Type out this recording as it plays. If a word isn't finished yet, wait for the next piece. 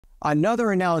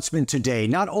Another announcement today.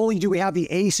 Not only do we have the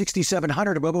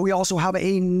A6700, but we also have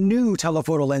a new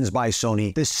telephoto lens by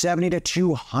Sony, the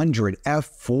 70-200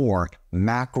 f4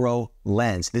 macro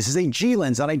lens. This is a G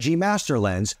lens, not a G master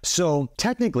lens. So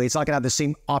technically, it's not going to have the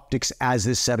same optics as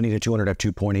this 70-200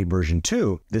 f2.8 version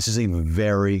 2. This is a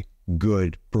very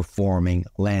good performing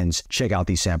lens. Check out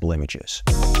these sample images.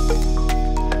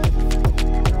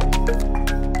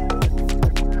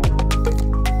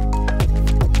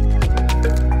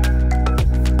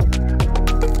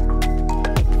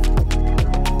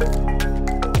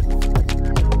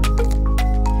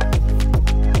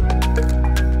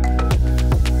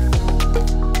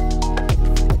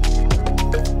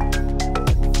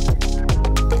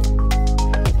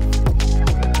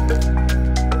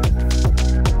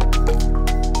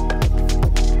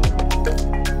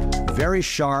 Very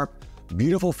sharp,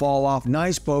 beautiful fall off,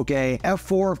 nice bokeh.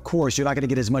 F4, of course, you're not going to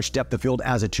get as much depth of field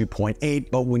as a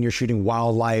 2.8, but when you're shooting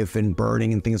wildlife and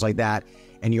birding and things like that,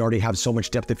 and you already have so much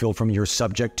depth of field from your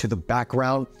subject to the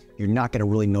background, you're not going to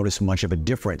really notice much of a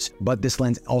difference. But this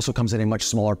lens also comes in a much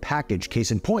smaller package.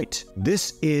 Case in point,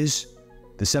 this is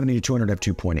the 70-200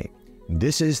 f2.8.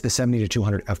 This is the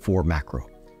 70-200 f4 macro.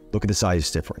 Look at the size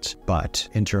difference. But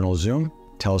internal zoom,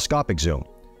 telescopic zoom.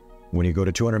 When you go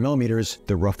to 200 millimeters,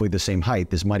 they're roughly the same height.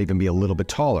 This might even be a little bit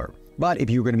taller. But if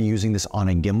you're going to be using this on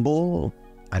a gimbal,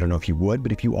 I don't know if you would,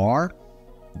 but if you are,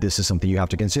 this is something you have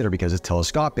to consider because it's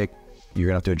telescopic. You're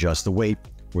going to have to adjust the weight.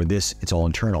 Where this, it's all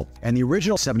internal. And the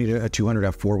original 70-200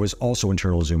 f4 was also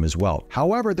internal zoom as well.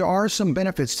 However, there are some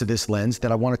benefits to this lens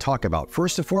that I want to talk about.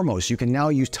 First and foremost, you can now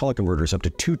use teleconverters, up to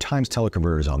 2 times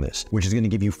teleconverters on this, which is going to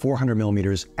give you 400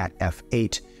 millimeters at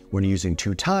f8 when you're using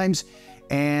 2 times.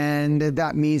 And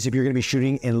that means if you're going to be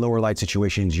shooting in lower light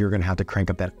situations, you're going to have to crank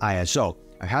up that ISO.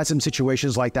 I've had some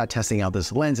situations like that testing out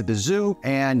this lens at the zoo,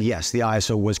 and yes, the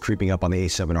ISO was creeping up on the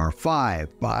A7R5.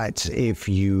 But if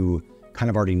you kind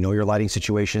of already know your lighting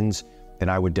situations, then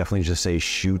I would definitely just say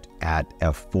shoot at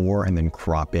f4 and then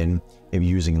crop in. If you're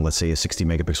using, let's say, a 60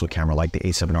 megapixel camera like the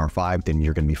A7R5, then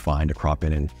you're going to be fine to crop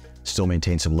in and still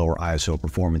maintain some lower ISO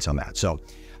performance on that. So,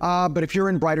 but if you're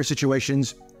in brighter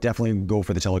situations, definitely go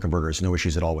for the teleconverters. No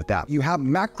issues at all with that. You have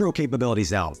macro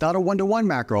capabilities now. It's not a 1-to-1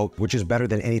 macro, which is better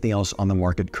than anything else on the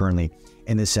market currently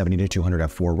in the 70-200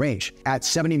 f4 range. At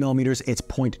 70 millimeters, it's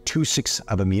 0.26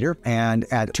 of a meter, and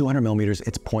at 200 millimeters,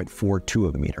 it's 0.42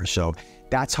 of a meter. So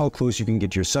that's how close you can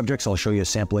get to your subjects. I'll show you a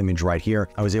sample image right here.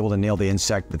 I was able to nail the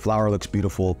insect. The flower looks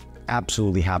beautiful.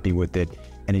 Absolutely happy with it.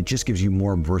 And it just gives you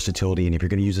more versatility. And if you're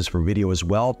going to use this for video as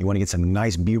well, you want to get some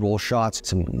nice B-roll shots,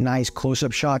 some nice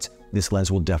close-up shots, this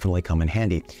lens will definitely come in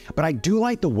handy. But I do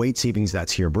like the weight savings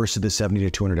that's here versus the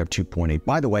 70-200 f2.8.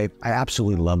 By the way, I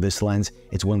absolutely love this lens.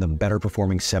 It's one of the better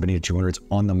performing 70-200s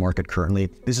on the market currently.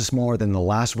 This is smaller than the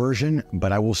last version,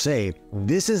 but I will say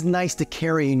this is nice to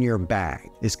carry in your bag.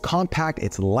 It's compact,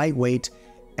 it's lightweight,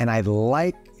 and I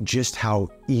like just how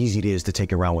easy it is to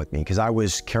take around with me because I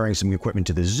was carrying some equipment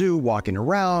to the zoo, walking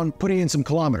around, putting in some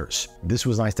kilometers. This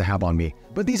was nice to have on me.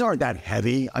 But these aren't that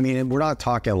heavy. I mean, we're not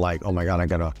talking like, oh my God, I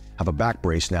gotta have a back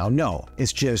brace now. No,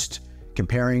 it's just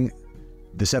comparing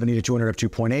the 70-200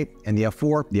 f2.8 and the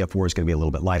f4 is gonna be a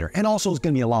little bit lighter. And also it's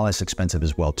gonna be a lot less expensive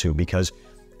as well too, because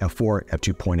f4,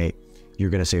 f2.8, you're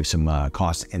going to save some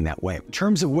costs in that way. In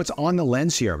terms of what's on the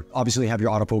lens here, obviously you have your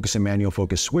autofocus and manual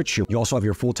focus switch. You also have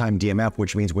your full-time DMF,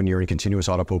 which means when you're in continuous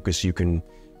autofocus, you can,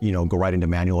 go right into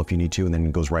manual if you need to, and then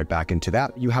it goes right back into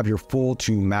that. You have your full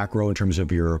to macro in terms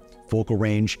of your focal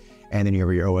range, and then you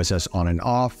have your OSS on and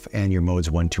off, and your modes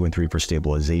 1, 2, and 3 for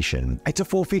stabilization. It's a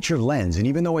full-feature lens, and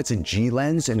even though it's a G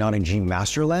lens and not a G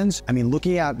master lens, I mean,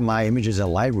 looking at my images at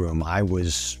Lightroom, I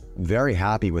was very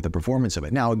happy with the performance of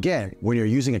it. Now, again, when you're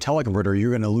using a teleconverter,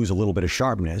 you're going to lose a little bit of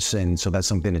sharpness, and so that's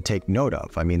something to take note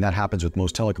of. I mean, that happens with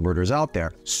most teleconverters out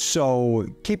there. So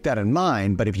keep that in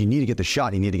mind, but if you need to get the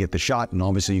shot, you need to get the shot, and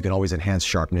obviously you can always enhance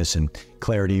sharpness and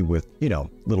clarity with, a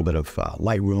little bit of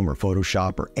Lightroom or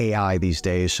Photoshop or AI these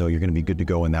days, so you're going to be good to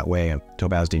go in that way, and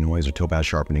topaz denoise or topaz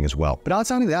sharpening as well. But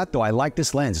outside of that, though, I like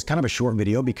this lens. It's kind of a short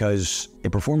video because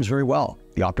it performs very well.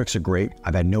 The optics are great.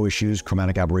 I've had no issues.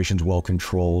 Chromatic aberrations well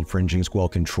controlled, fringing's well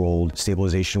controlled,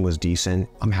 stabilization was decent.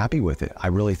 I'm happy with it. I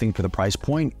really think for the price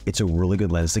point, it's a really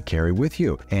good lens to carry with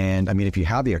you. And I mean, if you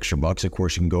have the extra bucks, of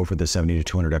course, you can go for the 70-200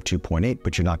 f2.8,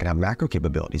 but you're not going to have macro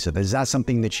capability. So is that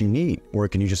something that you need? Or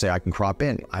can you just say, I can crop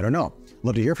in? I don't know.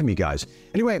 Love to hear from you guys.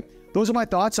 Anyway, those are my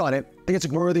thoughts on it. I think it's a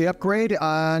worthy upgrade,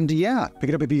 and yeah, pick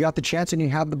it up if you got the chance and you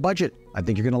have the budget. I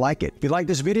think you're gonna like it. If you like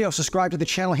this video, subscribe to the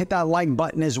channel, hit that like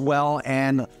button as well,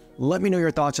 and let me know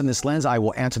your thoughts on this lens. I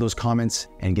will answer those comments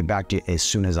and get back to you as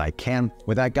soon as I can.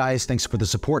 With that, guys, thanks for the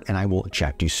support, and I will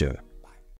chat to you soon.